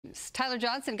Tyler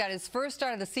Johnson got his first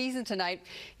start of the season tonight.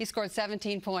 He scored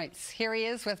 17 points. Here he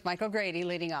is with Michael Grady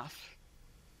leading off.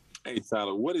 Hey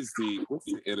Tyler, what's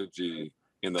the energy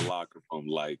in the locker room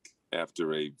like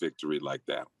after a victory like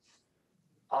that?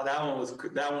 Oh, that one was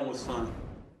fun.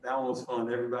 That one was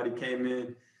fun. Everybody came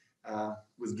in,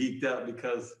 was geeked up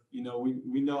because we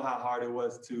know how hard it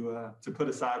was to put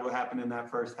aside what happened in that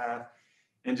first half,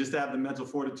 and just to have the mental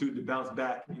fortitude to bounce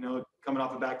back. Coming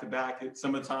off a back-to-back,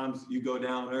 sometimes you go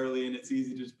down early and it's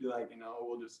easy to just be like,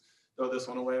 we'll just throw this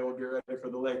one away. We'll get ready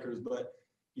for the Lakers. But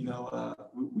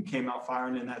we came out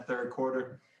firing in that third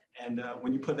quarter, and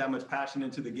when you put that much passion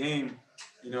into the game,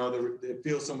 it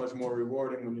feels so much more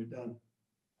rewarding when you're done.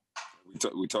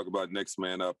 We talk about next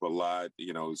man up a lot.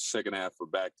 Second half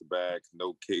of back-to-back,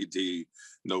 no KD,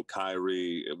 no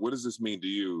Kyrie. What does this mean to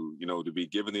you, to be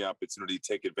given the opportunity to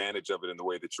take advantage of it in the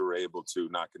way that you're able to,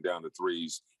 knocking down the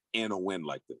threes in a win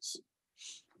like this?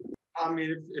 I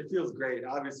mean, it feels great.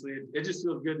 Obviously, it just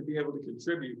feels good to be able to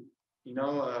contribute.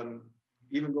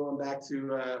 Even going back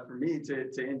to, for me, to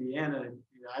Indiana,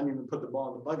 I didn't even put the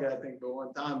ball in the bucket, I think, but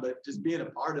one time. But just being a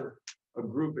part of a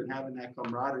group and having that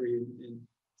camaraderie and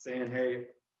saying, hey,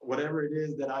 whatever it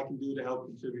is that I can do to help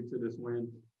contribute to this win,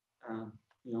 I'm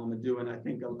going to do it. And I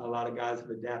think a lot of guys have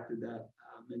adapted that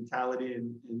mentality,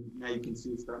 and now you can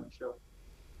see it starting to show.